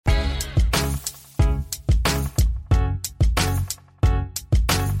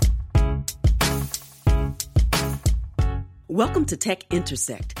Welcome to Tech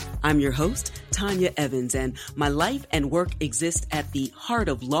Intersect. I'm your host, Tanya Evans, and my life and work exist at the heart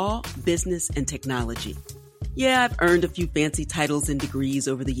of law, business, and technology. Yeah, I've earned a few fancy titles and degrees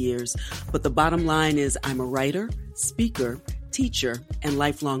over the years, but the bottom line is I'm a writer, speaker, teacher, and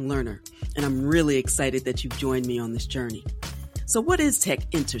lifelong learner, and I'm really excited that you've joined me on this journey. So what is Tech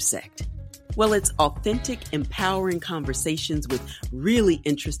Intersect? Well, it's authentic, empowering conversations with really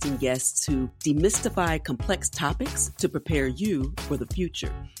interesting guests who demystify complex topics to prepare you for the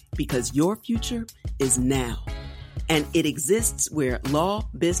future, because your future is now. And it exists where law,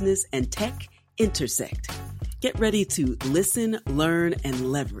 business, and tech intersect. Get ready to listen, learn,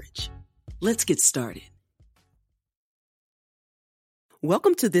 and leverage. Let's get started.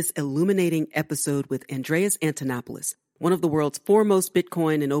 Welcome to this illuminating episode with Andreas Antonopoulos, one of the world's foremost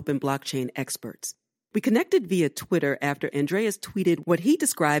Bitcoin and open blockchain experts. We connected via Twitter after Andreas tweeted what he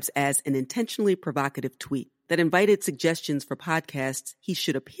describes as an intentionally provocative tweet that invited suggestions for podcasts he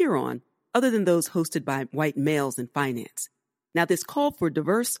should appear on, other than those hosted by white males in finance. Now, this call for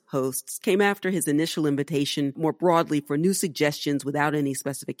diverse hosts came after his initial invitation more broadly for new suggestions without any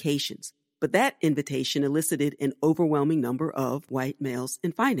specifications. But that invitation elicited an overwhelming number of white males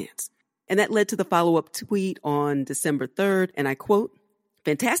in finance. And that led to the follow-up tweet on December 3rd, and I quote,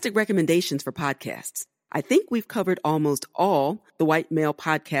 "Fantastic recommendations for podcasts. I think we've covered almost all the white male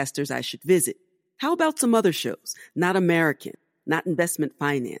podcasters I should visit. How about some other shows? Not American, not investment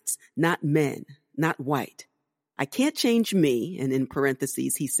finance, not men, not white. I can't change me," and in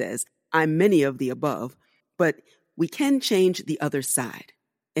parentheses he says, "I'm many of the above, but we can change the other side,"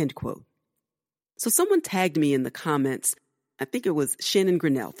 end quote. So someone tagged me in the comments. I think it was Shannon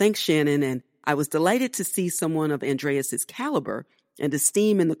Grinnell. Thanks, Shannon. And I was delighted to see someone of Andreas's caliber and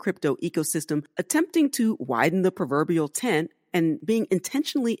esteem in the crypto ecosystem attempting to widen the proverbial tent and being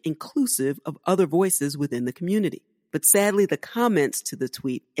intentionally inclusive of other voices within the community. But sadly, the comments to the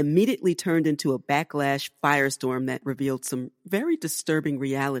tweet immediately turned into a backlash firestorm that revealed some very disturbing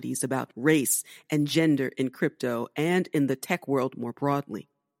realities about race and gender in crypto and in the tech world more broadly.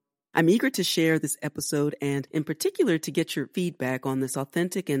 I'm eager to share this episode and, in particular, to get your feedback on this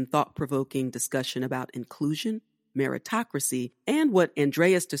authentic and thought-provoking discussion about inclusion, meritocracy, and what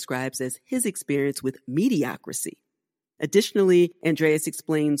Andreas describes as his experience with mediocrity. Additionally, Andreas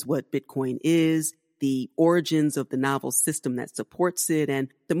explains what Bitcoin is, the origins of the novel system that supports it, and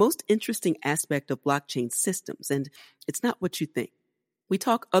the most interesting aspect of blockchain systems. And it's not what you think. We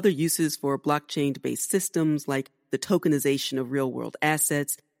talk other uses for blockchain-based systems like the tokenization of real-world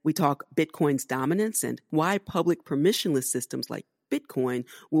assets. We talk Bitcoin's dominance and why public permissionless systems like Bitcoin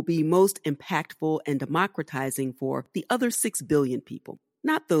will be most impactful and democratizing for the other 6 billion people,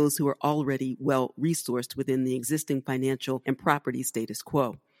 not those who are already well-resourced within the existing financial and property status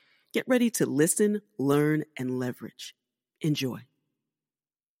quo. Get ready to listen, learn, and leverage. Enjoy.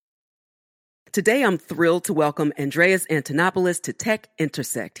 Today, I'm thrilled to welcome Andreas Antonopoulos to Tech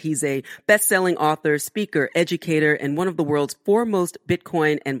Intersect. He's a best-selling author, speaker, educator, and one of the world's foremost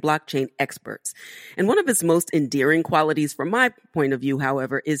Bitcoin and blockchain experts. And one of his most endearing qualities from my point of view,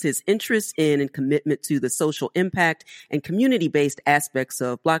 however, is his interest in and commitment to the social impact and community-based aspects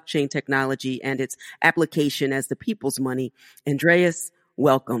of blockchain technology and its application as the people's money. Andreas,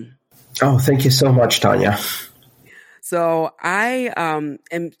 welcome. Oh, thank you so much, Tanya. So I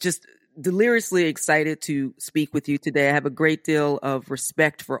am just deliriously excited to speak with you today. I have a great deal of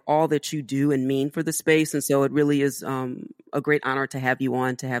respect for all that you do and mean for the space. And so it really is a great honor to have you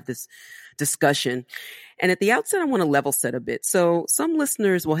on to have this discussion. And at the outset, I want to level set a bit. So some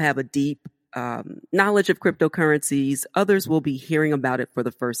listeners will have a deep knowledge of cryptocurrencies. Others will be hearing about it for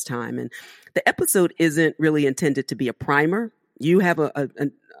the first time. And the episode isn't really intended to be a primer. You have a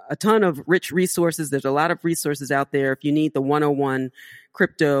ton of rich resources. There's a lot of resources out there if you need the 101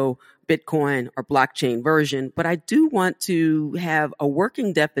 crypto, Bitcoin, or blockchain version. But I do want to have a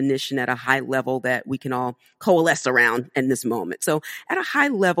working definition at a high level that we can all coalesce around in this moment. So at a high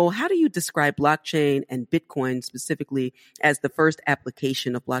level, how do you describe blockchain and Bitcoin specifically as the first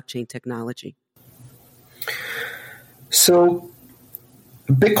application of blockchain technology? So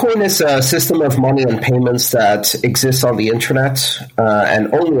Bitcoin is a system of money and payments that exists on the internet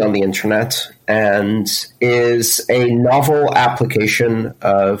and only on the internet, and is a novel application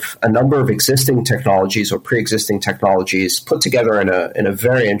of a number of existing technologies or pre-existing technologies put together in a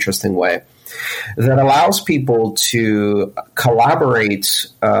very interesting way that allows people to collaborate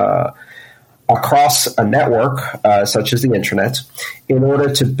across a network such as the internet in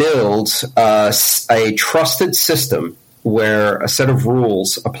order to build a trusted system where a set of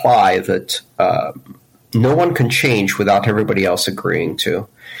rules apply that no one can change without everybody else agreeing to.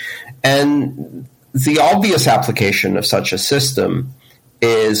 And the obvious application of such a system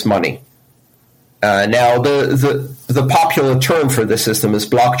is money. Now, the popular term for this system is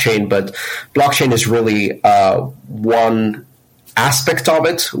blockchain, but blockchain is really one aspect of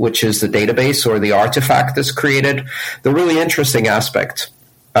it, which is the database or the artifact that's created. The really interesting aspect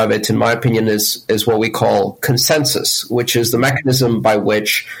of it, in my opinion, is what we call consensus, which is the mechanism by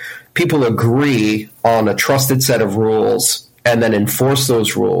which people agree on a trusted set of rules and then enforce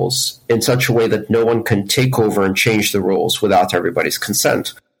those rules in such a way that no one can take over and change the rules without everybody's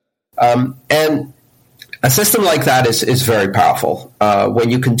consent. And a system like that is very powerful.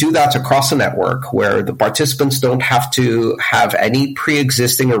 When you can do that across a network where the participants don't have to have any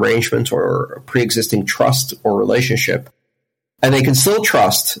pre-existing arrangement or pre-existing trust or relationship, and they can still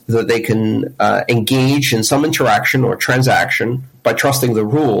trust that they can engage in some interaction or transaction by trusting the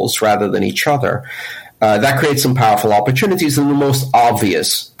rules rather than each other, that creates some powerful opportunities. And the most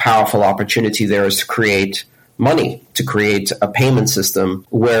obvious powerful opportunity there is to create money, to create a payment system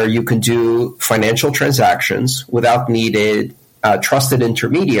where you can do financial transactions without needed a trusted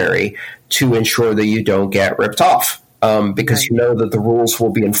intermediary to ensure that you don't get ripped off, because you know that the rules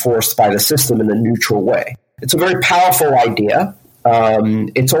will be enforced by the system in a neutral way. It's a very powerful idea.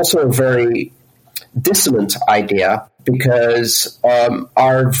 It's also a very dissonant idea because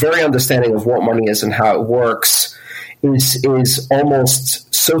our very understanding of what money is and how it works is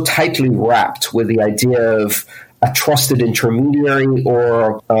almost so tightly wrapped with the idea of a trusted intermediary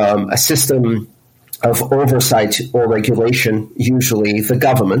or a system of oversight or regulation, usually the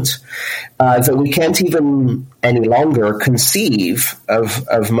government, that we can't even any longer conceive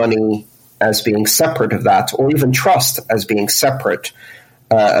of money as being separate of that, or even trust as being separate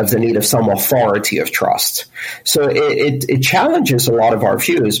of the need of some authority of trust. So it challenges a lot of our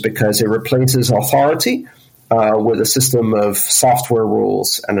views because it replaces authority with a system of software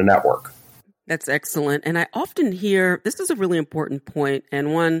rules and a network. That's excellent. And I often hear, this is a really important point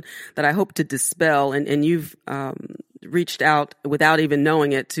and one that I hope to dispel, and you've reached out without even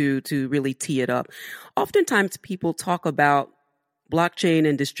knowing it to really tee it up. Oftentimes people talk about blockchain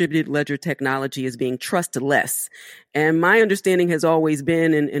and distributed ledger technology as being trustless. And my understanding has always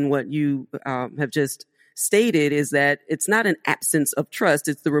been, in what you have just stated, is that it's not an absence of trust.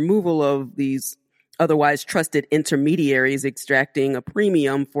 It's the removal of these otherwise trusted intermediaries extracting a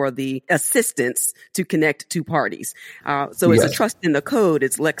premium for the assistance to connect two parties. So it's a trust in the code.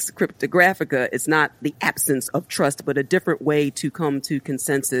 It's Lex Cryptographica. It's not the absence of trust, but a different way to come to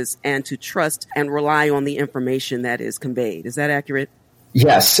consensus and to trust and rely on the information that is conveyed. Is that accurate?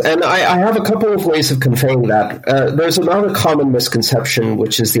 Yes, and I have a couple of ways of conveying that. There's another common misconception,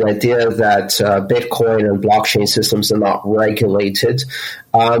 which is the idea that Bitcoin and blockchain systems are not regulated,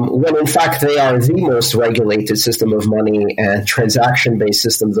 when in fact they are the most regulated system of money and transaction-based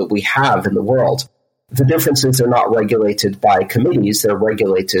system that we have in the world. The difference is they're not regulated by committees, they're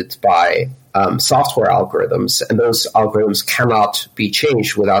regulated by software algorithms, and those algorithms cannot be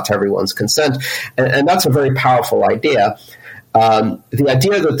changed without everyone's consent. And that's a very powerful idea. The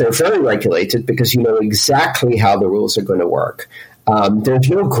idea that they're very regulated because you know exactly how the rules are going to work. There's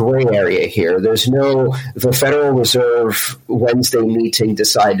no gray area here. There's no, the Federal Reserve Wednesday meeting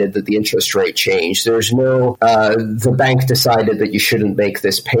decided that the interest rate changed. There's no, the bank decided that you shouldn't make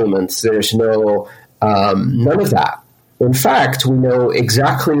this payment. There's no, none of that. In fact, we know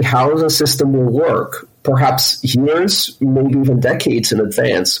exactly how the system will work, perhaps years, maybe even decades in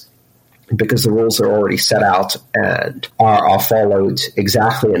advance, because the rules are already set out and are followed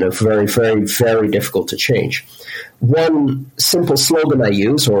exactly and are very, very, very difficult to change. One simple slogan I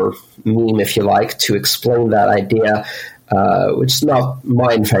use, or meme if you like, to explain that idea, which is not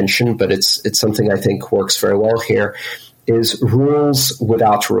my invention, but it's something I think works very well here, is rules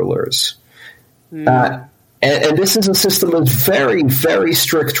without rulers. And this is a system of very, very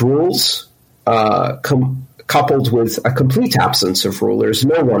strict rules, coupled with a complete absence of rulers.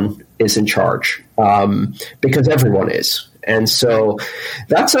 No one is in charge because everyone is. And so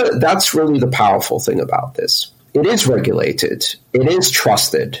that's really the powerful thing about this. It is regulated. It is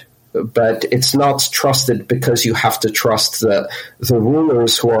trusted, but it's not trusted because you have to trust that the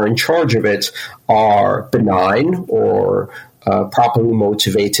rulers who are in charge of it are benign or properly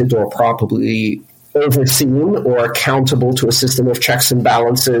motivated or properly overseen or accountable to a system of checks and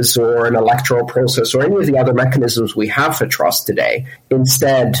balances or an electoral process or any of the other mechanisms we have for trust today.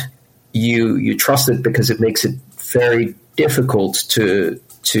 Instead, you trust it because it makes it very difficult to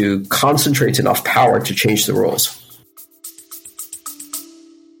concentrate enough power to change the rules.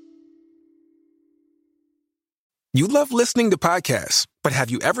 You love listening to podcasts, but have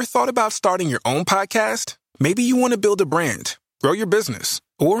you ever thought about starting your own podcast? Maybe you want to build a brand, grow your business,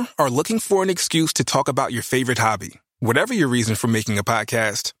 or are looking for an excuse to talk about your favorite hobby. Whatever your reason for making a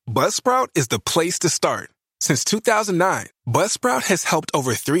podcast, Buzzsprout is the place to start. Since 2009, Buzzsprout has helped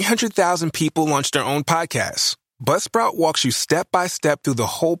over 300,000 people launch their own podcasts. Buzzsprout walks you step by step through the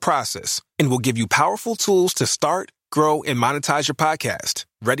whole process and will give you powerful tools to start, grow, and monetize your podcast.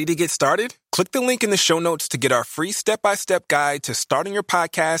 Ready to get started? Click the link in the show notes to get our free step-by-step guide to starting your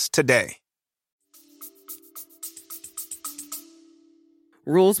podcast today.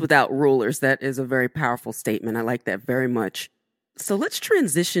 Rules without rulers. That is a very powerful statement. I like that very much. So let's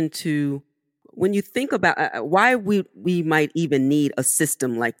transition to when you think about why we might even need a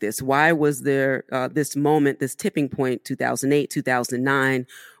system like this. Why was there this moment, this tipping point, 2008, 2009,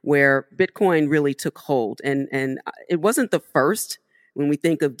 where Bitcoin really took hold? And it wasn't the first when we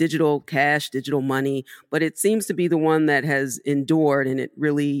think of digital cash, digital money, but it seems to be the one that has endured, and it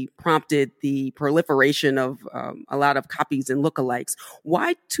really prompted the proliferation of a lot of copies and lookalikes.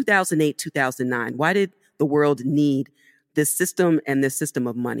 Why 2008, 2009? Why did the world need this system and this system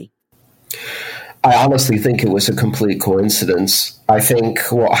of money? I honestly think it was a complete coincidence. I think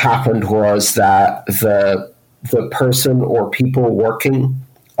what happened was that the person or people working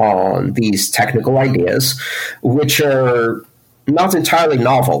on these technical ideas, which are not entirely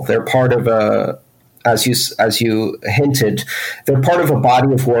novel, they're part of as you hinted, they're part of a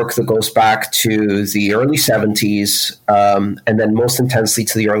body of work that goes back to the early 70s and then most intensely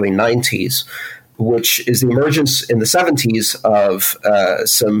to the early 90s. Which is the emergence in the 70s of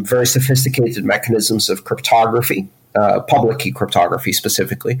some very sophisticated mechanisms of cryptography, public key cryptography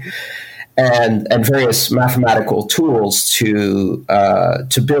specifically, and various mathematical tools to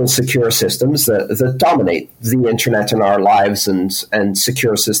build secure systems that dominate the internet in our lives and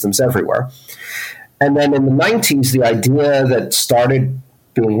secure systems everywhere. And then in the 90s, the idea that started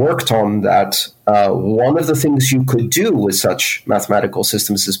being worked on that one of the things you could do with such mathematical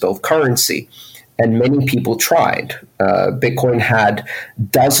systems is build currency. And many people tried. Bitcoin had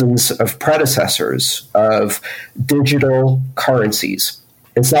dozens of predecessors of digital currencies.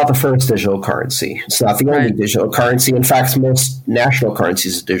 It's not the first digital currency. It's not the only digital currency. In fact, most national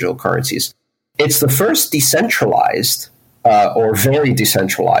currencies are digital currencies. It's the first decentralized or very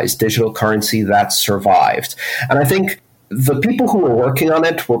decentralized digital currency that survived. And I think the people who were working on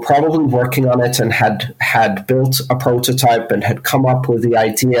it were probably working on it and had built a prototype and had come up with the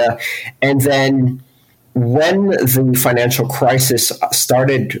idea. And then when the financial crisis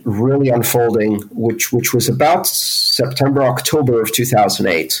started really unfolding, which was about September, October of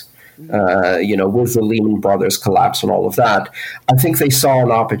 2008, with the Lehman Brothers collapse and all of that, I think they saw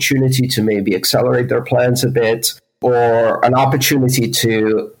an opportunity to maybe accelerate their plans a bit, or an opportunity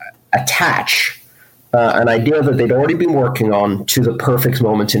to attach an idea that they'd already been working on to the perfect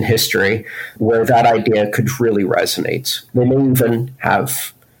moment in history where that idea could really resonate. They may even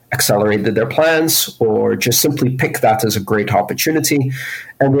have accelerated their plans or just simply picked that as a great opportunity.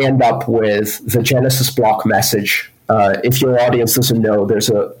 And we end up with the Genesis block message. If your audience doesn't know, there's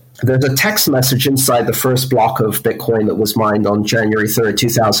a text message inside the first block of Bitcoin that was mined on January 3rd,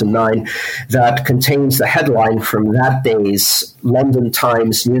 2009, that contains the headline from that day's London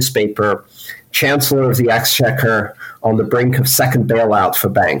Times newspaper: Chancellor of the Exchequer on the brink of second bailout for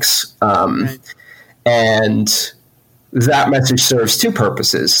banks. And that message serves two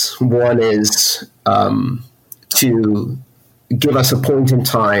purposes. One is to give us a point in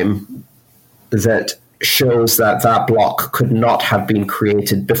time that shows that block could not have been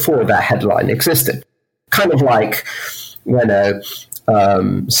created before that headline existed. Kind of like when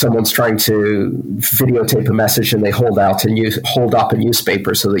someone's trying to videotape a message and they hold up a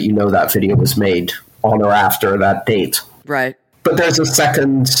newspaper so that you know that video was made on or after that date. Right. But there's a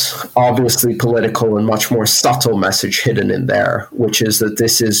second, obviously political and much more subtle message hidden in there, which is that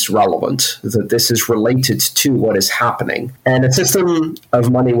this is relevant, that this is related to what is happening. And a system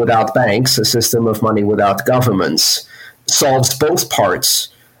of money without banks, a system of money without governments, solves both parts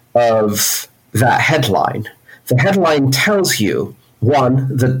of that headline. The headline tells you,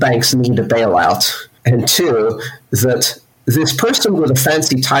 one, that banks need a bailout, and two, that this person with a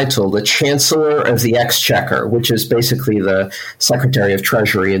fancy title, the Chancellor of the Exchequer, which is basically the Secretary of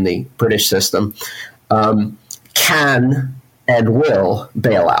Treasury in the British system, can and will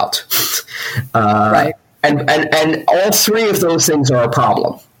bail out. Right. And all three of those things are a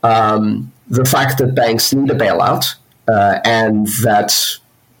problem. The fact that banks need a bailout and that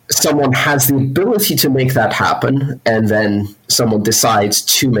someone has the ability to make that happen, and then someone decides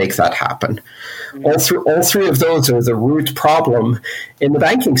to make that happen. All three of those are the root problem in the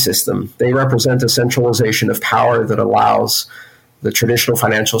banking system. They represent a centralization of power that allows the traditional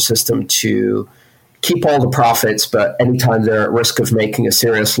financial system to keep all the profits, but anytime they're at risk of making a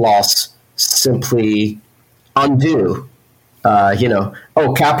serious loss, simply undo.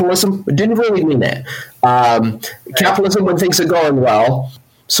 Capitalism didn't really mean it. Capitalism when things are going well,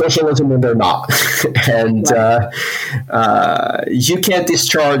 socialism when they're not. And you can't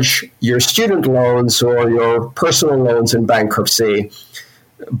discharge your student loans or your personal loans in bankruptcy,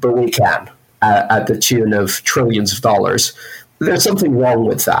 but we can at the tune of trillions of dollars. There's something wrong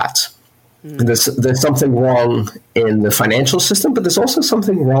with that. There's something wrong in the financial system, but there's also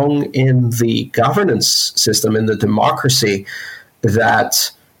something wrong in the governance system, in the democracy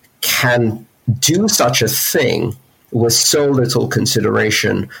that can do such a thing with so little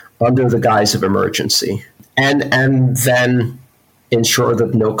consideration under the guise of emergency, and then ensure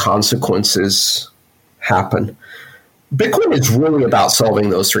that no consequences happen. Bitcoin is really about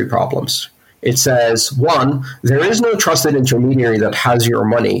solving those three problems. It says, one, there is no trusted intermediary that has your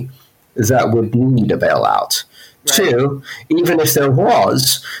money that would need a bailout. Right. Two, even if there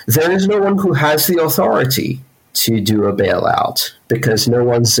was, there is no one who has the authority to do a bailout because no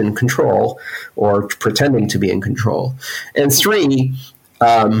one's in control or pretending to be in control. And three,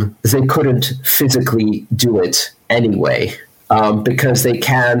 they couldn't physically do it anyway because they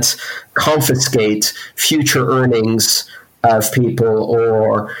can't confiscate future earnings of people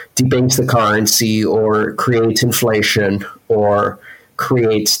or debase the currency or create inflation or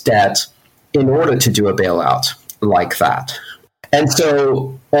create debt in order to do a bailout like that. And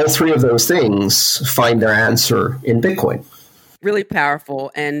so all three of those things find their answer in Bitcoin. Really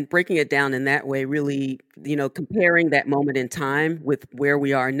powerful, and breaking it down in that way, really, comparing that moment in time with where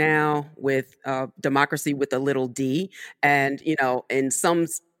we are now with democracy with a little d. And, in some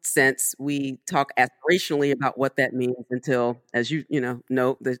sense, we talk aspirationally about what that means until, as you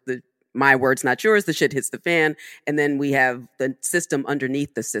know, the my words, not yours, the shit hits the fan. And then we have the system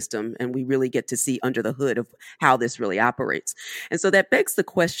underneath the system, and we really get to see under the hood of how this really operates. And so that begs the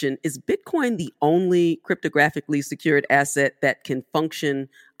question, is Bitcoin the only cryptographically secured asset that can function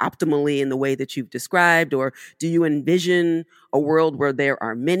optimally in the way that you've described? Or do you envision a world where there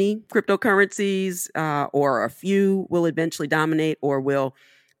are many cryptocurrencies or a few will eventually dominate, or will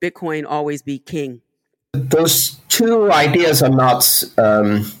Bitcoin always be king? Those two ideas are not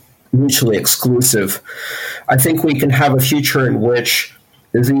mutually exclusive. I think we can have a future in which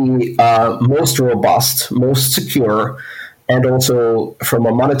the most robust, most secure, and also from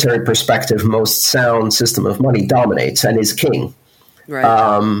a monetary perspective, most sound system of money dominates and is king.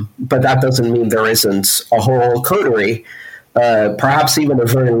 Right. But that doesn't mean there isn't a whole coterie, perhaps even a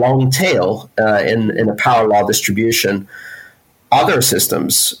very long tail in a power law distribution, other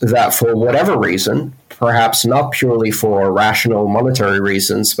systems that for whatever reason, perhaps not purely for rational monetary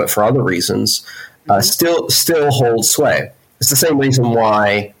reasons, but for other reasons, still hold sway. It's the same reason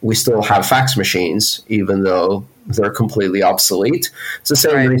why we still have fax machines, even though they're completely obsolete. It's the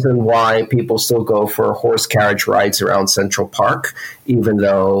same reason why people still go for horse carriage rides around Central Park, even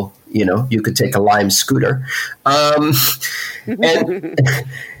though, you could take a Lime scooter. And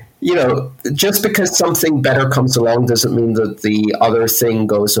just because something better comes along doesn't mean that the other thing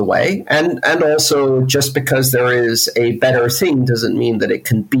goes away. And also, just because there is a better thing doesn't mean that it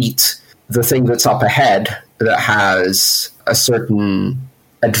can beat the thing that's up ahead that has a certain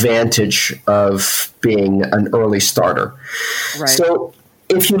advantage of being an early starter. Right. So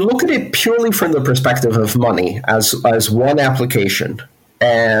if you look at it purely from the perspective of money as one application,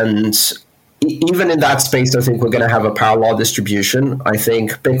 and even in that space, I think we're going to have a power law distribution. I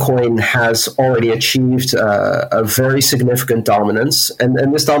think Bitcoin has already achieved a very significant dominance.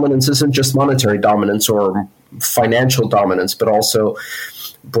 And this dominance isn't just monetary dominance or financial dominance, but also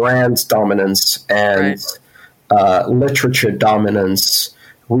brand dominance and literature dominance,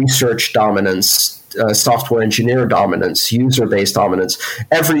 research dominance, software engineer dominance, user-based dominance.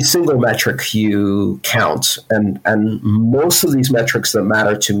 Every single metric you count. And most of these metrics that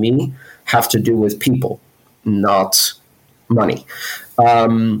matter to me have to do with people, not money.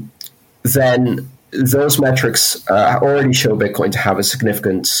 Then those metrics already show Bitcoin to have a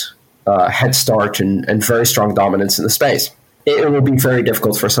significant head start and very strong dominance in the space. It will be very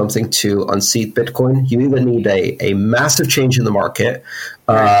difficult for something to unseat Bitcoin. You either need a massive change in the market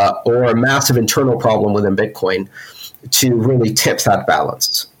or a massive internal problem within Bitcoin to really tip that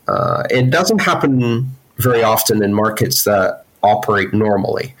balance. It doesn't happen very often in markets that operate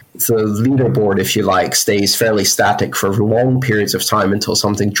normally. The leaderboard, if you like, stays fairly static for long periods of time until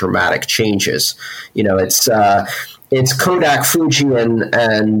something dramatic changes. It's Kodak, Fuji,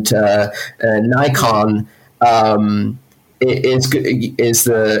 and Nikon is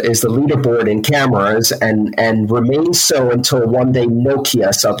the leaderboard in cameras and remains so until one day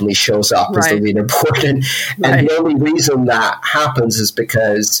Nokia suddenly shows up as the leaderboard. And the only reason that happens is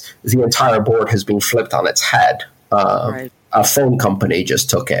because the entire board has been flipped on its head. A phone company just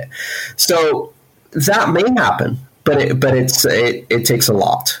took it. So that may happen, but it takes a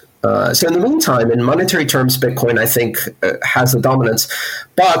lot. So in the meantime, in monetary terms, Bitcoin, I think, has the dominance.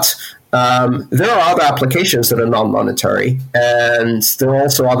 But there are other applications that are non-monetary, and there are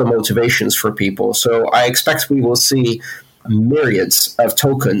also other motivations for people. So I expect we will see myriads of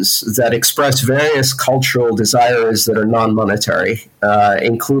tokens that express various cultural desires that are non-monetary,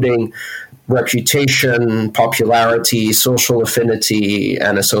 including reputation, popularity, social affinity,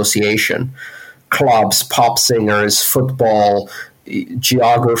 and association. Clubs, pop singers, football,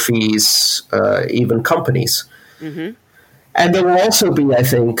 geographies, even companies. Mm-hmm. And there will also be, I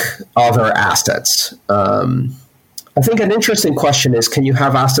think, other assets. I think an interesting question is, can you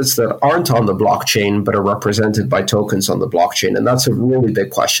have assets that aren't on the blockchain but are represented by tokens on the blockchain? And that's a really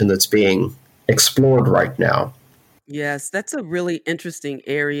big question that's being explored right now. Yes, that's a really interesting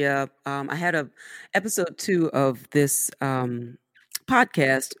area. I had episode 2 of this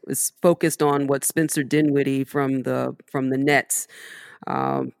podcast was focused on what Spencer Dinwiddie from the Nets,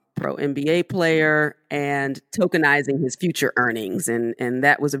 pro NBA player, and tokenizing his future earnings, and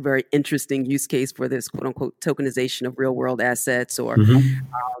that was a very interesting use case for this quote unquote tokenization of real world assets. Or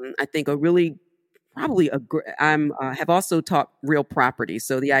I think a really have also taught real property.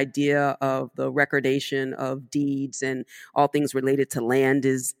 So the idea of the recordation of deeds and all things related to land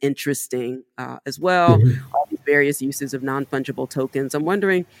is interesting as well. All these various uses of non-fungible tokens. I'm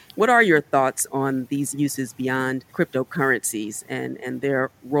wondering, what are your thoughts on these uses beyond cryptocurrencies and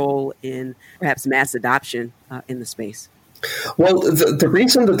their role in perhaps mass adoption in the space? Well, the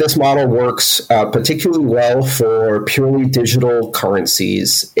reason that this model works particularly well for purely digital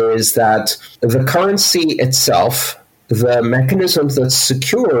currencies is that the currency itself, the mechanism that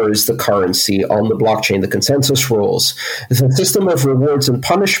secures the currency on the blockchain, the consensus rules, the system of rewards and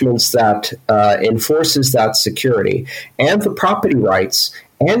punishments that enforces that security, and the property rights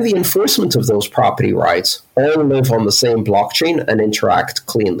and the enforcement of those property rights all live on the same blockchain and interact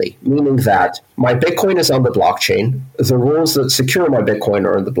cleanly, meaning that my Bitcoin is on the blockchain, the rules that secure my Bitcoin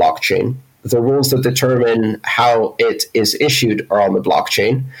are on the blockchain, the rules that determine how it is issued are on the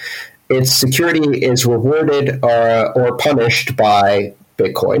blockchain, its security is rewarded or punished by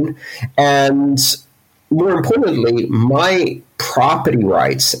Bitcoin, and more importantly, my property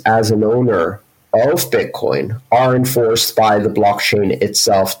rights as an owner of Bitcoin are enforced by the blockchain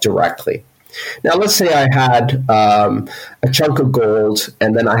itself directly. Now, let's say I had a chunk of gold,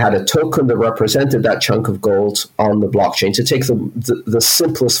 and then I had a token that represented that chunk of gold on the blockchain, to take the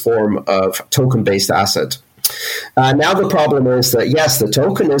simplest form of token-based asset. Now the problem is that, yes, the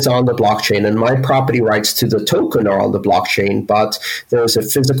token is on the blockchain and my property rights to the token are on the blockchain, but there's a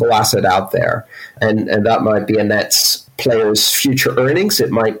physical asset out there, and that might be a Nets player's future earnings.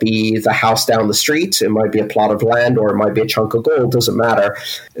 It might be the house down the street. It might be a plot of land, or it might be a chunk of gold. Doesn't matter.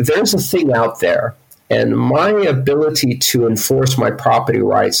 There's a thing out there, and my ability to enforce my property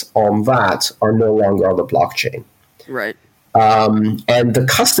rights on that are no longer on the blockchain. Right. And the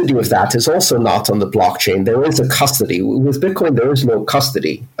custody of that is also not on the blockchain. There is a custody. With Bitcoin, there is no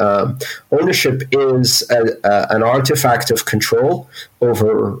custody. Ownership is an artifact of control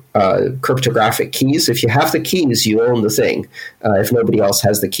over cryptographic keys. If you have the keys, you own the thing, if nobody else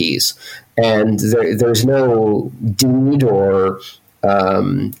has the keys. And there's no deed or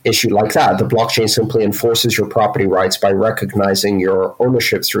issue like that. The blockchain simply enforces your property rights by recognizing your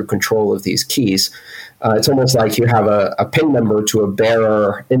ownership through control of these keys. It's almost like you have a PIN number to a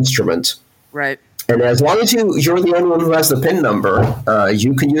bearer instrument. Right. And as long as you're the only one who has the PIN number,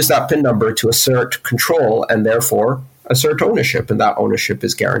 you can use that PIN number to assert control and therefore assert ownership, and that ownership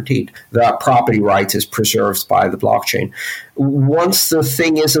is guaranteed. That property right is preserved by the blockchain. Once the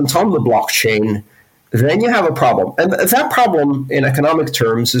thing isn't on the blockchain, then you have a problem. And that problem in economic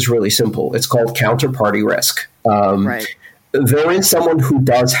terms is really simple. It's called counterparty risk. Right. There is someone who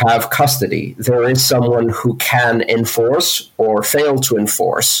does have custody. There is someone who can enforce or fail to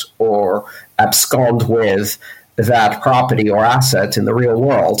enforce or abscond with that property or asset in the real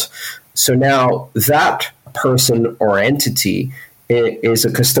world. So now that person or entity is a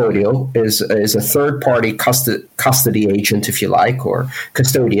custodial, is a third-party custody agent, if you like, or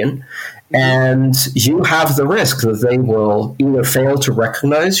custodian. And you have the risk that they will either fail to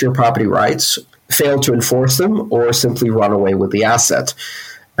recognize your property rights, fail to enforce them, or simply run away with the asset.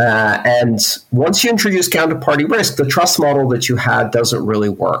 And once you introduce counterparty risk, the trust model that you had doesn't really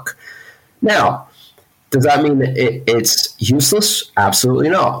work. Now, Does that mean it's useless? Absolutely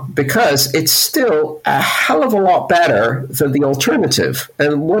not, because it's still a hell of a lot better than the alternative.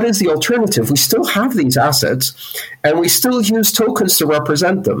 And what is the alternative? We still have these assets, and we still use tokens to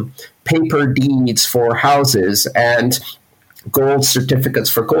represent them. Paper deeds for houses and gold certificates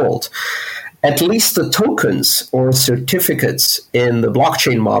for gold. At least the tokens or certificates in the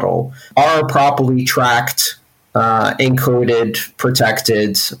blockchain model are properly tracked, encoded,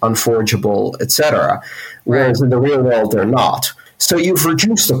 protected, unforgeable, etc. Whereas in the real world, they're not. So you've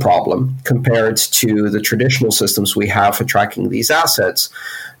reduced the problem compared to the traditional systems we have for tracking these assets,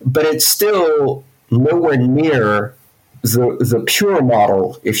 but it's still nowhere near the pure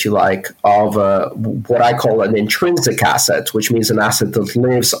model, if you like, of what I call an intrinsic asset, which means an asset that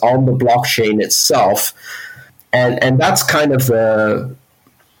lives on the blockchain itself. And that's kind of the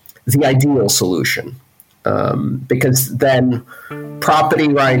ideal solution. Because then property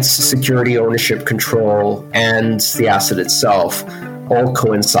rights, security, ownership, control, and the asset itself all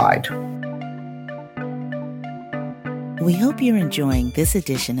coincide. We hope you're enjoying this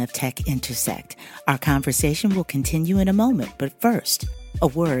edition of Tech Intersect. Our conversation will continue in a moment, but first, a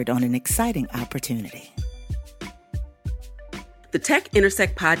word on an exciting opportunity. The Tech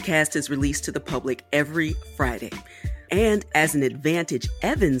Intersect podcast is released to the public every Friday. And as an Advantage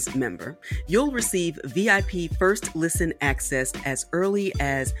Evans member, you'll receive VIP first listen access as early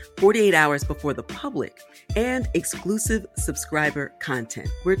as 48 hours before the public and exclusive subscriber content.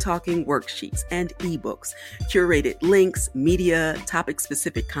 We're talking worksheets and ebooks, curated links, media,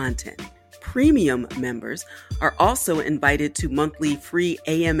 topic-specific content. Premium members are also invited to monthly free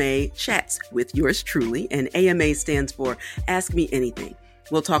AMA chats with yours truly, and AMA stands for Ask Me Anything.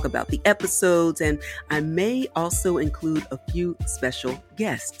 We'll talk about the episodes, and I may also include a few special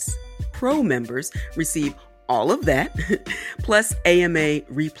guests. Pro members receive all of that, plus AMA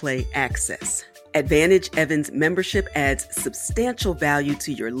replay access. Advantage Evans membership adds substantial value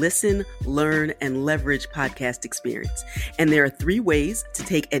to your listen, learn, and leverage podcast experience. And there are 3 ways to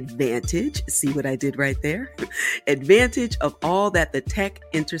take advantage, see what I did right there, advantage of all that the Tech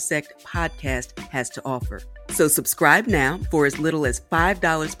Intersect podcast has to offer. So subscribe now for as little as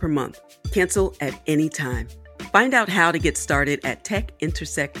 $5 per month. Cancel at any time. Find out how to get started at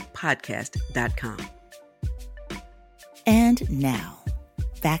techintersectpodcast.com. And now,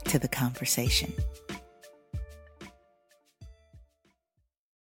 back to the conversation.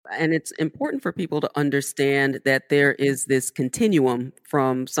 And it's important for people to understand that there is this continuum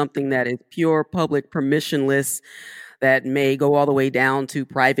from something that is pure public permissionless that may go all the way down to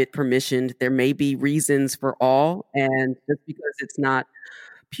private permissioned. There may be reasons for all. And just because it's not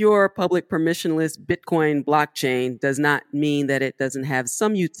pure public permissionless Bitcoin blockchain does not mean that it doesn't have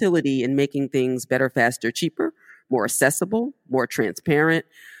some utility in making things better, faster, cheaper, more accessible, more transparent.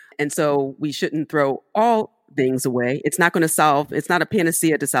 And so we shouldn't throw all things away. It's not a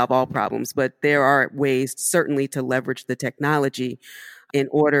panacea to solve all problems, but there are ways certainly to leverage the technology in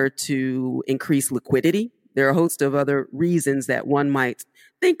order to increase liquidity. There are a host of other reasons that one might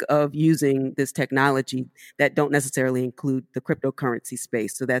think of using this technology that don't necessarily include the cryptocurrency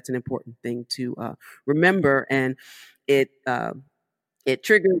space. So that's an important thing to remember. And it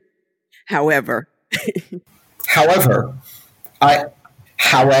triggers, however,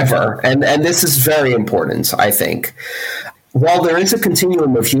 and this is very important, I think. While there is a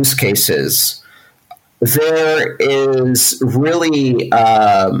continuum of use cases, there is really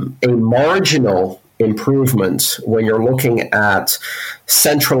a marginal improvement when you're looking at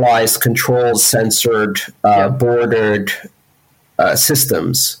centralized, controlled, censored, bordered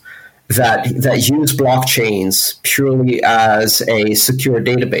systems that use blockchains purely as a secure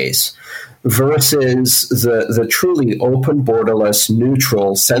database versus the truly open, borderless,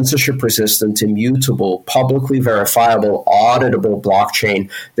 neutral, censorship-resistant, immutable, publicly verifiable, auditable blockchain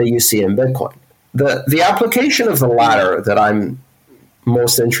that you see in Bitcoin. The application of the latter that I'm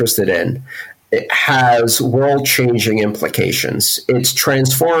most interested in, it has world-changing implications. It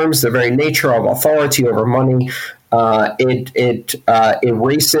transforms the very nature of authority over money. It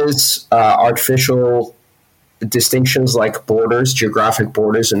erases artificial distinctions like borders, geographic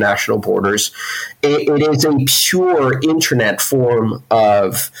borders, and national borders. It is a pure internet form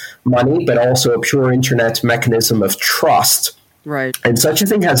of money, but also a pure internet mechanism of trust. Right. And such a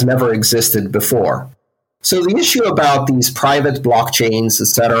thing has never existed before. So the issue about these private blockchains, et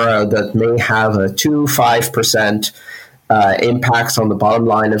cetera, that may have a 2-5% impact on the bottom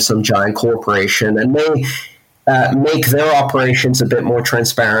line of some giant corporation and may make their operations a bit more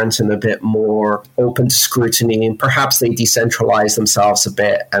transparent and a bit more open to scrutiny, and perhaps they decentralize themselves a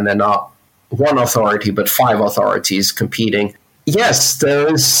bit and they're not one authority but 5 authorities competing. Yes,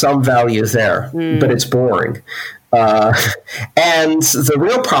 there is some value there, but it's boring. And the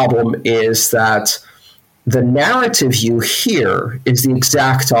real problem is that the narrative you hear is the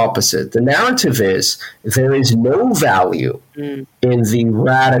exact opposite. The narrative is there is no value in the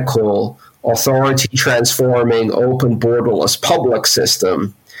radical, authority-transforming, open, borderless public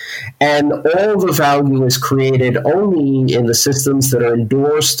system, and all the value is created only in the systems that are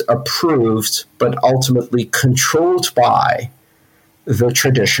endorsed, approved, but ultimately controlled by the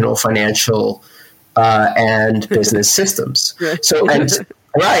traditional financial and business systems.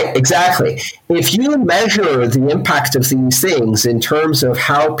 Right, exactly. If you measure the impact of these things in terms of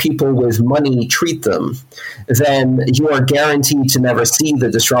how people with money treat them, then you are guaranteed to never see the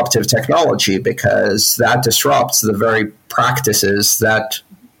disruptive technology, because that disrupts the very practices that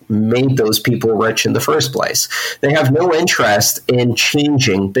made those people rich in the first place. They have no interest in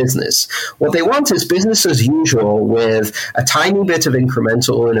changing business. What they want is business as usual with a tiny bit of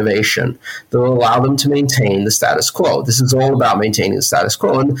incremental innovation that will allow them to maintain the status quo. This is all about maintaining the status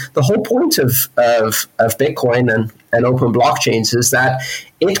quo. And the whole point of Bitcoin and open blockchains is that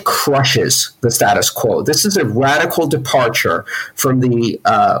it crushes the status quo. This is a radical departure from the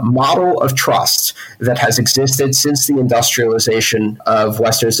model of trust that has existed since the industrialization of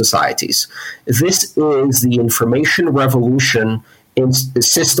Western societies. This is the information revolution in the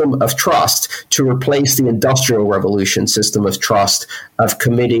system of trust to replace the industrial revolution system of trust of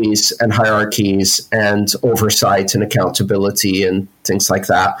committees and hierarchies and oversight and accountability and things like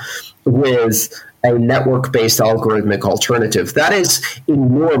that, with a network-based algorithmic alternative. That is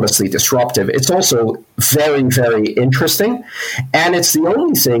enormously disruptive. It's also very, very interesting, and it's the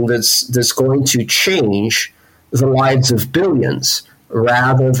only thing that's going to change the lives of billions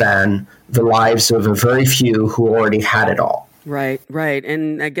rather than the lives of a very few who already had it all. Right, right.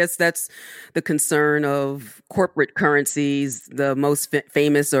 And I guess that's the concern of corporate currencies. The most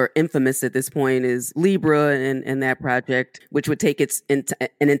famous or infamous at this point is Libra and that project, which would take an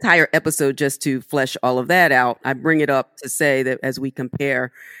entire episode just to flesh all of that out. I bring it up to say that as we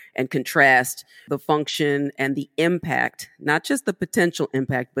compare and contrast the function and the impact, not just the potential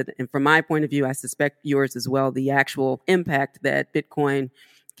impact, but and from my point of view, I suspect yours as well, the actual impact that Bitcoin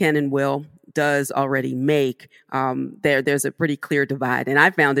can and will does already make, there's a pretty clear divide. And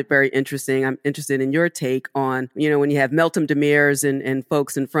I found it very interesting. I'm interested in your take on, when you have Meltem Demirors and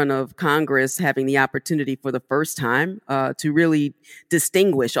folks in front of Congress having the opportunity for the first time to really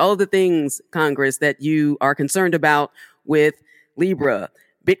distinguish all of the things, Congress, that you are concerned about with Libra.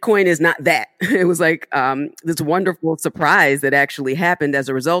 Bitcoin is not that. It was like this wonderful surprise that actually happened as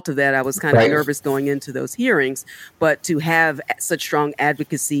a result of that. I was kind of nervous going into those hearings, but to have such strong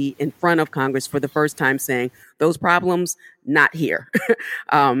advocacy in front of Congress for the first time saying those problems, not here.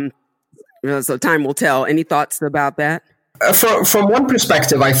 So time will tell. Any thoughts about that? From one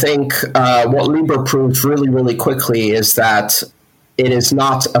perspective, I think what Libra proved really, really quickly is that it is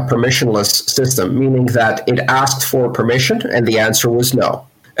not a permissionless system, meaning that it asked for permission and the answer was no.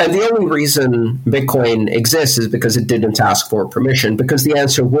 And the only reason Bitcoin exists is because it didn't ask for permission, because the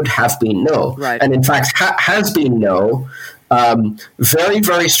answer would have been no. Right. And in fact, has been no very,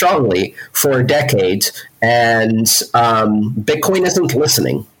 very strongly for a decade. And Bitcoin isn't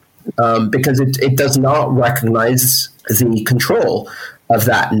listening because it does not recognize the control of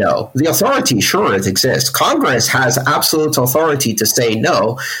that no. The authority, sure, it exists. Congress has absolute authority to say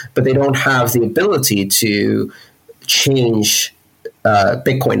no, but they don't have the ability to change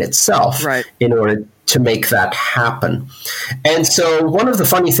Bitcoin itself in order to make that happen. And so one of the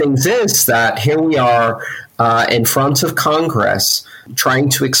funny things is that here we are in front of Congress trying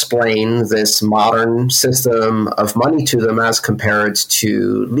to explain this modern system of money to them as compared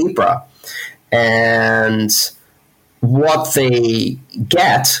to Libra. And what they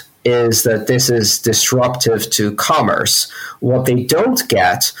get is that this is disruptive to commerce. What they don't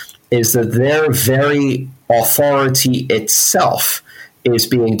get is that their very authority itself is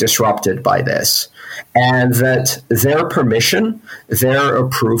being disrupted by this, and that their permission, their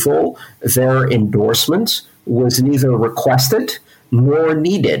approval, their endorsement was neither requested nor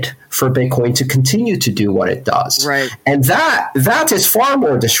needed for Bitcoin to continue to do what it does. Right. And that is far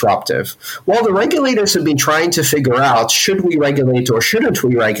more disruptive. While the regulators have been trying to figure out, should we regulate or shouldn't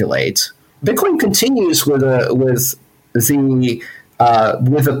we regulate, Bitcoin continues with the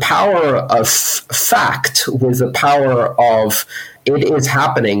power of fact, with the power of it is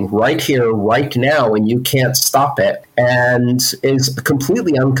happening right here, right now, and you can't stop it, and is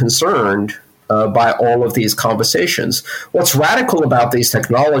completely unconcerned by all of these conversations. What's radical about these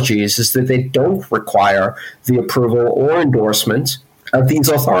technologies is that they don't require the approval or endorsement of these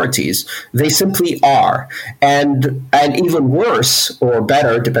authorities. They simply are. And even worse or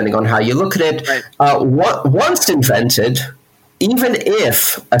better, depending on how you look at it, once invented, even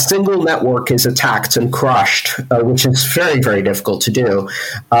if a single network is attacked and crushed, which is very, very difficult to do,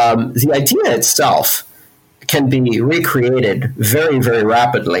 the idea itself can be recreated very, very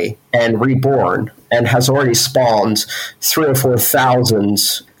rapidly and reborn, and has already spawned 3,000 or 4,000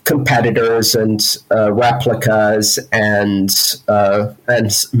 competitors and replicas and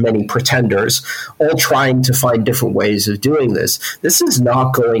many pretenders, all trying to find different ways of doing this. This is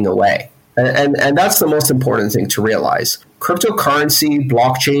not going away. And that's the most important thing to realize. Cryptocurrency,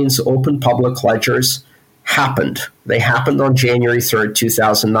 blockchains, open public ledgers happened. They happened on January 3rd,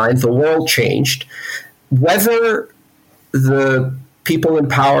 2009. The world changed. Whether the people in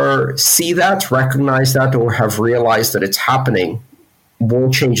power see that, recognize that, or have realized that it's happening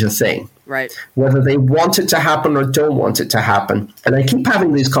won't change a thing. Right. Whether they want it to happen or don't want it to happen. And I keep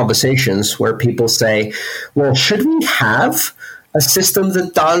having these conversations where people say, well, should we have a system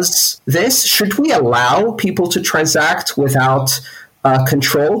that does this? Should we allow people to transact without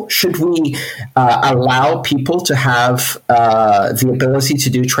control? Should we allow people to have the ability to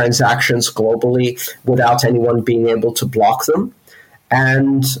do transactions globally without anyone being able to block them?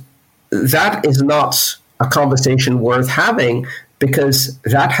 And that is not a conversation worth having, because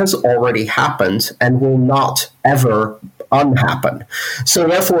that has already happened and will not ever unhappen. So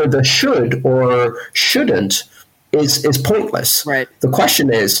therefore, the should or shouldn't is pointless. Right. The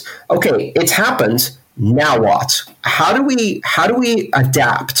question is, okay, it's happened. Now what? How do we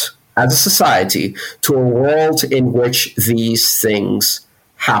adapt as a society to a world in which these things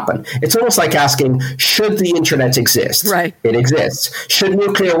happen? It's almost like asking, should the internet exist? Right. It exists. Should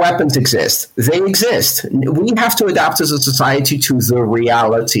nuclear weapons exist? They exist. We have to adapt as a society to the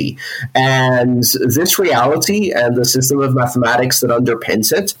reality. And this reality and the system of mathematics that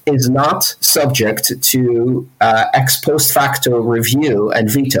underpins it is not subject to ex post facto review and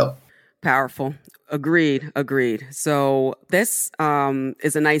veto. Powerful. Agreed. So this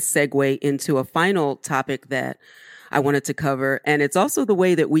is a nice segue into a final topic that I wanted to cover. And it's also the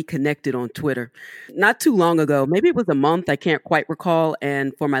way that we connected on Twitter. Not too long ago, maybe it was a month, I can't quite recall.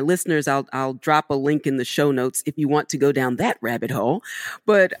 And for my listeners, I'll drop a link in the show notes if you want to go down that rabbit hole.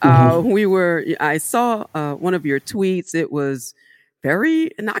 But I saw one of your tweets. It was very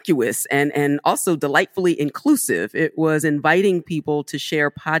innocuous and also delightfully inclusive. It was inviting people to share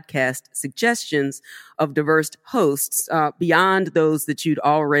podcast suggestions of diverse hosts beyond those that you'd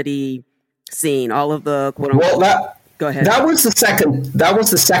already seen, all of the quote unquote. Go ahead. That was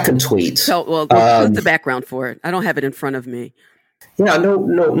the second tweet. So, what's the background for it? I don't have it in front of me. Yeah,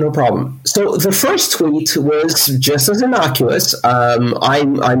 no problem. So the first tweet was just as innocuous.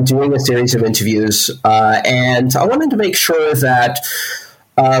 I'm doing a series of interviews, and I wanted to make sure that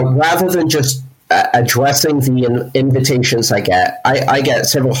rather than just addressing the invitations I get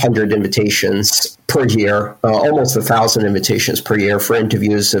several hundred invitations per year, almost 1,000 invitations per year for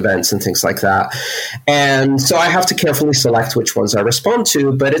interviews, events, and things like that. And so I have to carefully select which ones I respond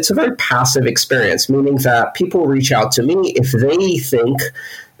to, but it's a very passive experience, meaning that people reach out to me if they think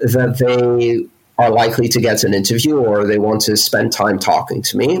that they are likely to get an interview or they want to spend time talking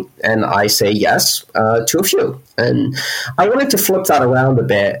to me, and I say yes to a few. And I wanted to flip that around a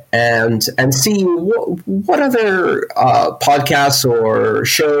bit and see what other podcasts or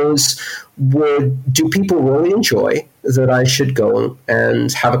shows do people really enjoy that I should go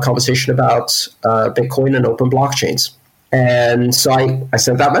and have a conversation about Bitcoin and open blockchains. And so I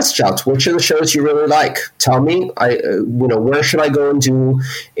sent that message out. Which are the shows you really like? Tell me. Where should I go and do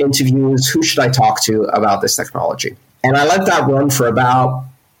interviews? Who should I talk to about this technology? And I let that run for about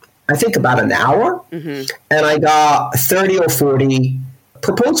an hour. Mm-hmm. And I got 30 or 40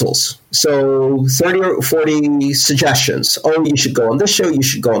 proposals. So 30 or 40 suggestions. Oh, you should go on this show. You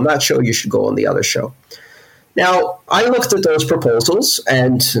should go on that show. You should go on the other show. Now, I looked at those proposals,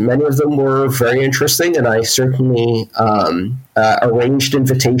 and many of them were very interesting, and I certainly arranged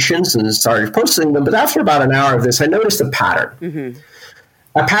invitations and started posting them. But after about an hour of this, I noticed a pattern. Mm-hmm.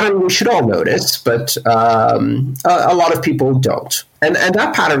 A pattern we should all notice, but a lot of people don't. And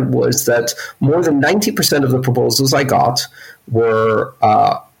that pattern was that more than 90% of the proposals I got were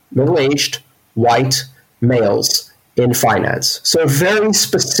middle-aged, white males in finance. So a very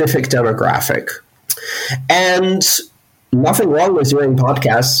specific demographic. And nothing wrong with doing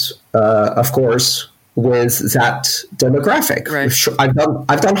podcasts, of course, with that demographic. Right.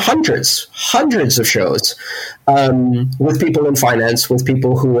 I've done hundreds of shows with people in finance, with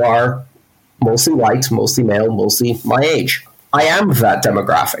people who are mostly white, mostly male, mostly my age. I am that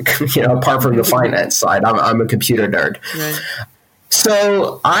demographic, apart from the finance side. I'm a computer nerd. Right.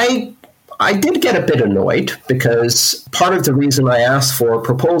 So I did get a bit annoyed because part of the reason I asked for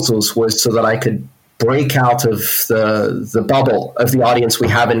proposals was so that I could break out of the bubble of the audience we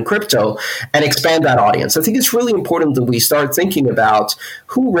have in crypto and expand that audience. I think it's really important that we start thinking about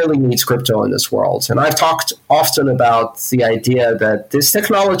who really needs crypto in this world. And I've talked often about the idea that this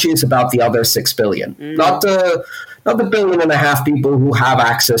technology is about the other 6 billion, not the 1.5 billion people who have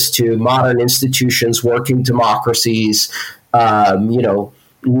access to modern institutions, working democracies,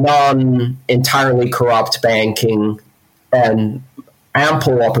 non-entirely corrupt banking, and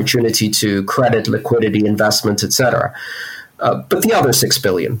ample opportunity to credit, liquidity, investment, etc. But the other 6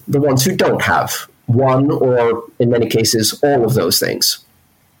 billion, the ones who don't have one or, in many cases, all of those things.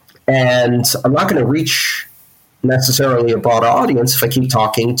 And I'm not going to reach necessarily a broader audience if I keep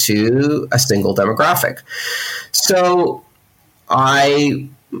talking to a single demographic. So I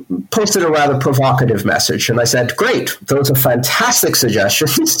posted a rather provocative message, and I said, great, those are fantastic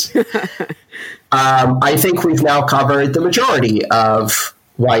suggestions. I think we've now covered the majority of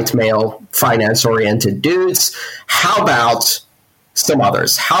white male finance-oriented dudes. How about some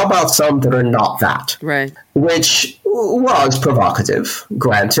others? How about some that are not that? Right. Which was provocative,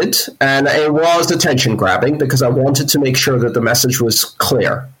 granted, and it was attention-grabbing because I wanted to make sure that the message was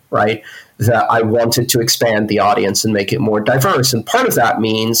clear, right? That I wanted to expand the audience and make it more diverse. And part of that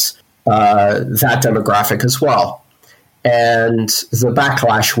means that demographic as well. And the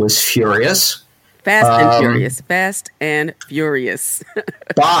backlash was furious. Fast and furious.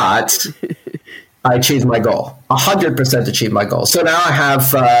 But I achieved my goal, 100% achieved my goal. So now I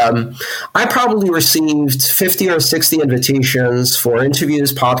have, I probably received 50 or 60 invitations for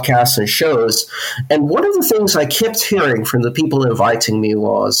interviews, podcasts, and shows. And one of the things I kept hearing from the people inviting me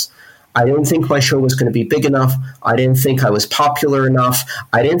was, I didn't think my show was going to be big enough. I didn't think I was popular enough.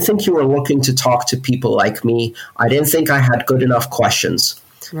 I didn't think you were looking to talk to people like me. I didn't think I had good enough questions.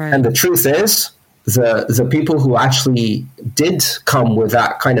 Right. And the truth is, the people who actually did come with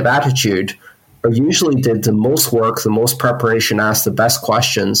that kind of attitude or usually did the most work, the most preparation, asked the best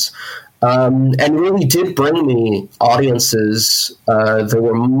questions, and really did bring me audiences that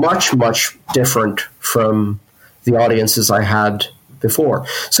were much, much different from the audiences I had before.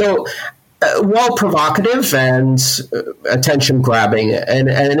 So while provocative and attention-grabbing, and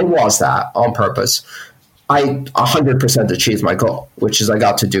it was that on purpose, I 100% achieved my goal, which is I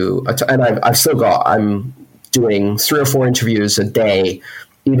got to do, and I'm doing 3 or 4 interviews a day,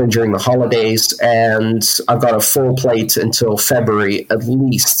 even during the holidays, and I've got a full plate until February at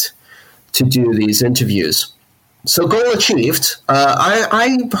least to do these interviews. So goal achieved.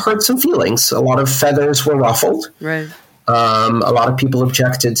 I hurt some feelings. A lot of feathers were ruffled. Right. A lot of people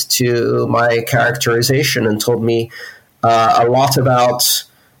objected to my characterization and told me a lot about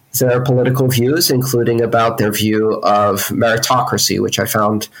their political views, including about their view of meritocracy, which I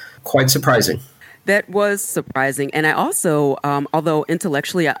found quite surprising. That was surprising. And I also, although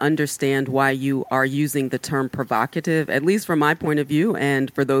intellectually I understand why you are using the term provocative, at least from my point of view,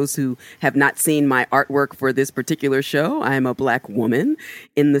 and for those who have not seen my artwork for this particular show, I am a Black woman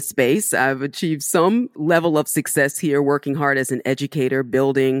in the space. I've achieved some level of success here, working hard as an educator,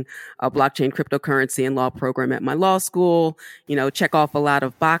 building a blockchain cryptocurrency and law program at my law school, check off a lot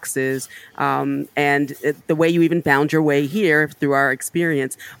of boxes. And the way you even found your way here through our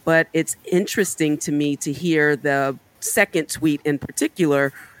experience. But it's interesting to me to hear the second tweet in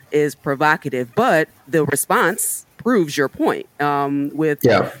particular is provocative, but the response proves your point.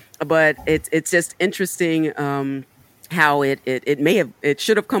 But it's just interesting how it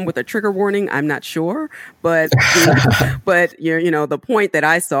should have come with a trigger warning. I'm not sure, but but the point that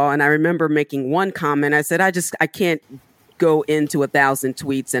I saw, and I remember making one comment. I said I can't go into 1,000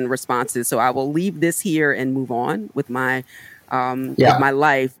 tweets and responses, so I will leave this here and move on with my my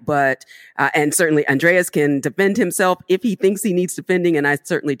life. But and certainly Andreas can defend himself if he thinks he needs defending, and I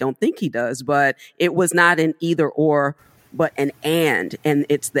certainly don't think he does. But it was not an either or, but an and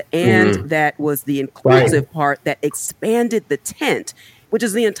it's the and that was the inclusive part that expanded the tent, which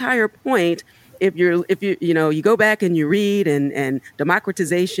is the entire point. If you go back and you read and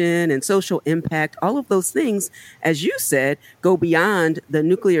democratization and social impact, all of those things, as you said, go beyond the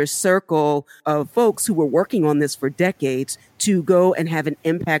nuclear circle of folks who were working on this for decades to go and have an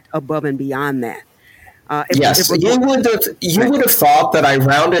impact above and beyond that. You would have thought that I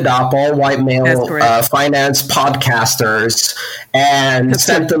rounded up all white male finance podcasters and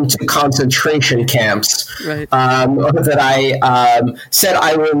sent them to concentration camps, or that I said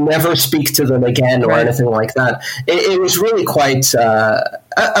I will never speak to them again or anything like that. It was really quite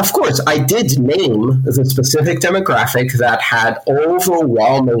Of course, I did name the specific demographic that had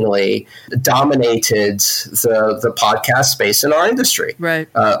overwhelmingly dominated the podcast space in our industry. Right.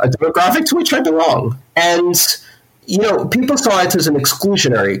 A demographic to which I belong. And, people saw it as an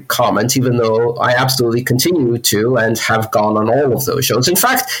exclusionary comment, even though I absolutely continue to and have gone on all of those shows. In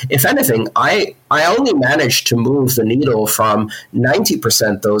fact, if anything, I only managed to move the needle from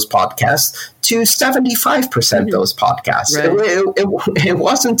 90% those podcasts to 75% those podcasts. Right. It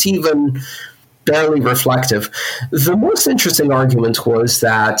wasn't even barely reflective. The most interesting argument was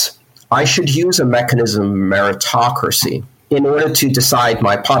that I should use a mechanism, meritocracy, in order to decide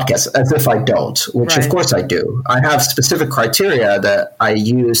my podcast, as if I don't, which of course I do. I have specific criteria that I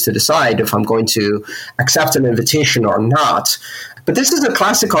use to decide if I'm going to accept an invitation or not. But this is a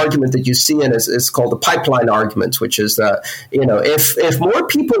classic argument that you see in it's called the pipeline argument, which is that, if more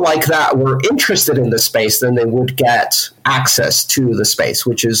people like that were interested in the space, then they would get access to the space,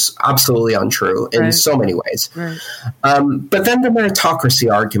 which is absolutely untrue in so many ways. Right. But then the meritocracy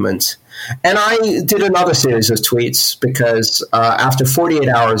argument. And I did another series of tweets because after 48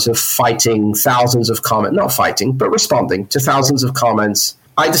 hours of fighting thousands of comments, not fighting, but responding to thousands of comments,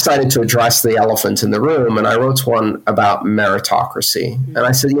 I decided to address the elephant in the room, and I wrote one about meritocracy. And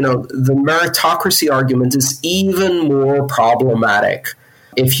I said, the meritocracy argument is even more problematic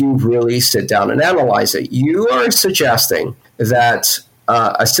if you really sit down and analyze it. You are suggesting that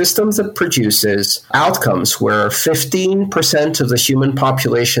a system that produces outcomes where 15% of the human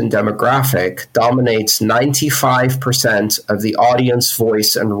population demographic dominates 95% of the audience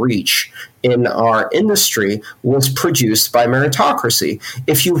voice and reach in our industry was produced by meritocracy.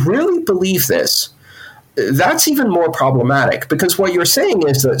 If you really believe this, that's even more problematic, because what you're saying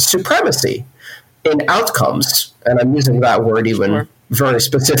is that supremacy in outcomes, and I'm using that word even very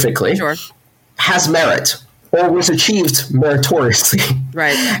specifically, has merit, or was achieved meritoriously.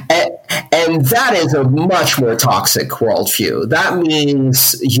 Right. And that is a much more toxic worldview. That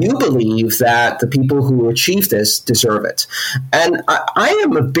means you believe that the people who achieve this deserve it. And I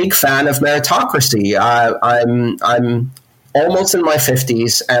am a big fan of meritocracy. I'm almost in my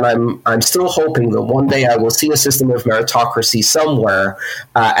 50s, and I'm still hoping that one day I will see a system of meritocracy somewhere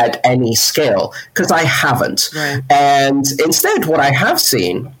at any scale, because I haven't. Right. And instead, what I have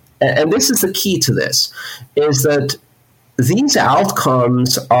seen, and this is the key to this, is that these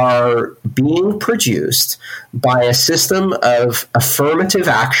outcomes are being produced by a system of affirmative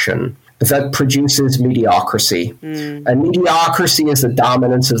action that produces mediocrity. And mediocrity is the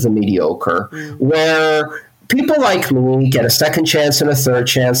dominance of the mediocre, where people like me get a second chance and a third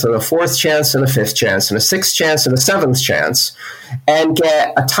chance and a fourth chance and a fifth chance and a sixth chance and a seventh chance, and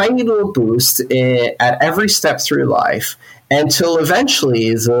get a tiny little boost at every step through life, until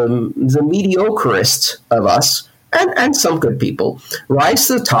eventually the mediocrest of us, and some good people, rise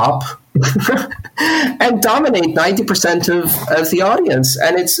to the top and dominate 90% of the audience.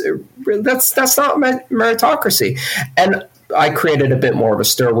 And that's not meritocracy. And I created a bit more of a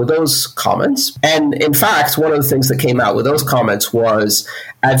stir with those comments. And in fact, one of the things that came out with those comments was,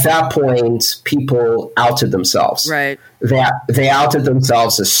 at that point, people outed themselves. Right. They outed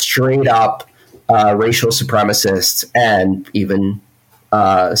themselves as straight up racial supremacists and even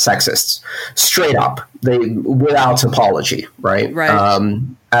sexists, straight up, without apology, right?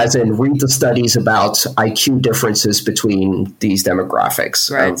 As in, read the studies about IQ differences between these demographics.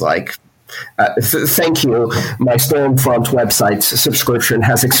 Right. I was like, thank you. My Stormfront website subscription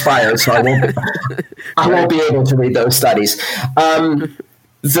has expired, so I won't be able to read those studies.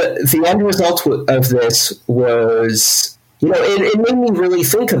 The end result of this was, it made me really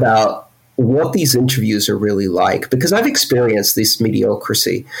think about what these interviews are really like, because I've experienced this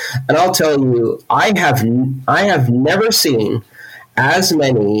mediocrity, and I'll tell you, I have never seen as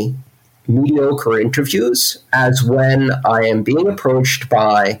many mediocre interviews as when I am being approached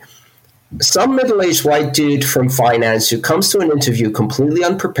by some middle-aged white dude from finance who comes to an interview completely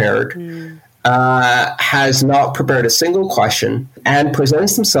unprepared, has not prepared a single question, and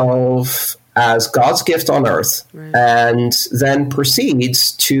presents himself as God's gift on earth, and then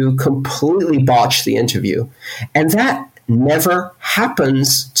proceeds to completely botch the interview. And that never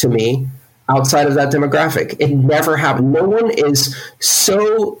happens to me outside of that demographic. It never happened. No one is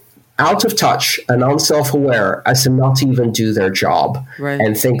so out of touch and unself-aware as to not even do their job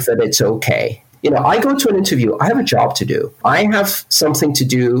and think that it's okay. I go to an interview. I have a job to do. I have something to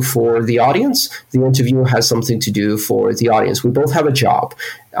do for the audience. The interviewer has something to do for the audience. We both have a job.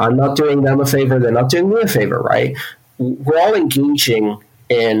 I'm not doing them a favor. They're not doing me a favor, right? We're all engaging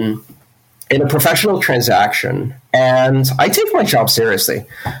in a professional transaction, and I take my job seriously.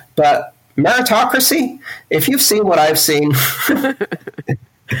 But Meritocracy? If you've seen what I've seen.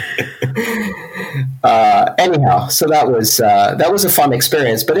 Anyhow, so that was a fun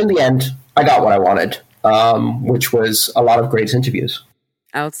experience. But in the end, I got what I wanted, which was a lot of great interviews.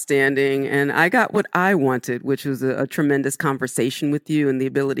 Outstanding. And I got what I wanted, which was a tremendous conversation with you and the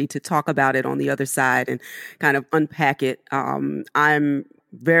ability to talk about it on the other side and kind of unpack it. I'm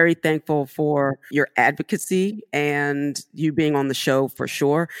very thankful for your advocacy and you being on the show for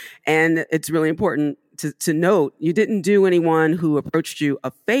sure. And it's really important to note, you didn't do anyone who approached you a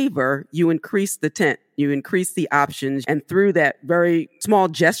favor. You increased the tent, you increased the options. And through that very small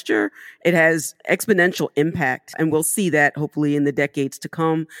gesture, it has exponential impact. And we'll see that hopefully in the decades to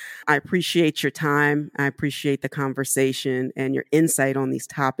come. I appreciate your time. I appreciate the conversation and your insight on these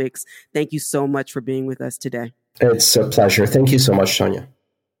topics. Thank you so much for being with us today. It's a pleasure. Thank you so much, Tanya.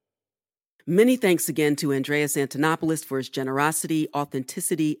 Many thanks again to Andreas Antonopoulos for his generosity,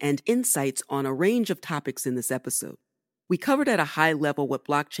 authenticity, and insights on a range of topics in this episode. We covered at a high level what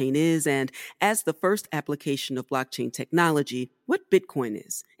blockchain is and, as the first application of blockchain technology, what Bitcoin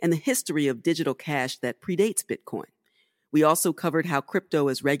is and the history of digital cash that predates Bitcoin. We also covered how crypto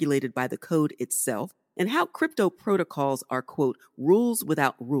is regulated by the code itself and how crypto protocols are, quote, rules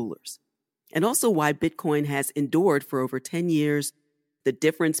without rulers. And also why Bitcoin has endured for over 10 years, the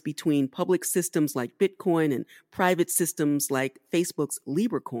difference between public systems like Bitcoin and private systems like Facebook's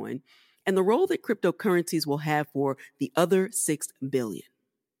LibreCoin, and the role that cryptocurrencies will have for the other 6 billion.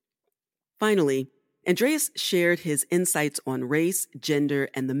 Finally, Andreas shared his insights on race, gender,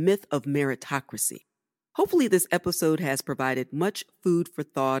 and the myth of meritocracy. Hopefully this episode has provided much food for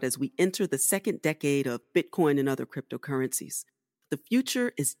thought as we enter the second decade of Bitcoin and other cryptocurrencies. The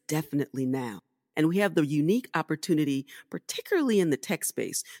future is definitely now. And we have the unique opportunity, particularly in the tech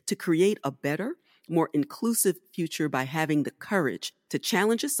space, to create a better, more inclusive future by having the courage to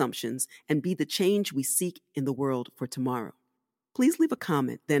challenge assumptions and be the change we seek in the world for tomorrow. Please leave a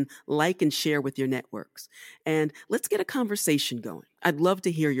comment, then like and share with your networks. And let's get a conversation going. I'd love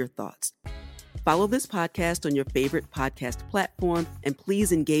to hear your thoughts. Follow this podcast on your favorite podcast platform, and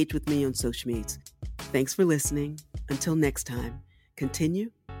please engage with me on social media. Thanks for listening. Until next time,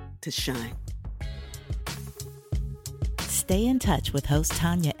 continue to shine. Stay in touch with host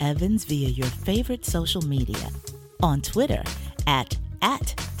Tanya Evans via your favorite social media. On Twitter at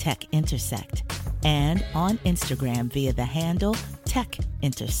TechIntersect and on Instagram via the handle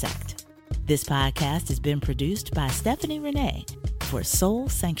TechIntersect. This podcast has been produced by Stephanie Renee for Soul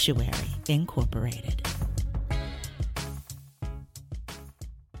Sanctuary Incorporated.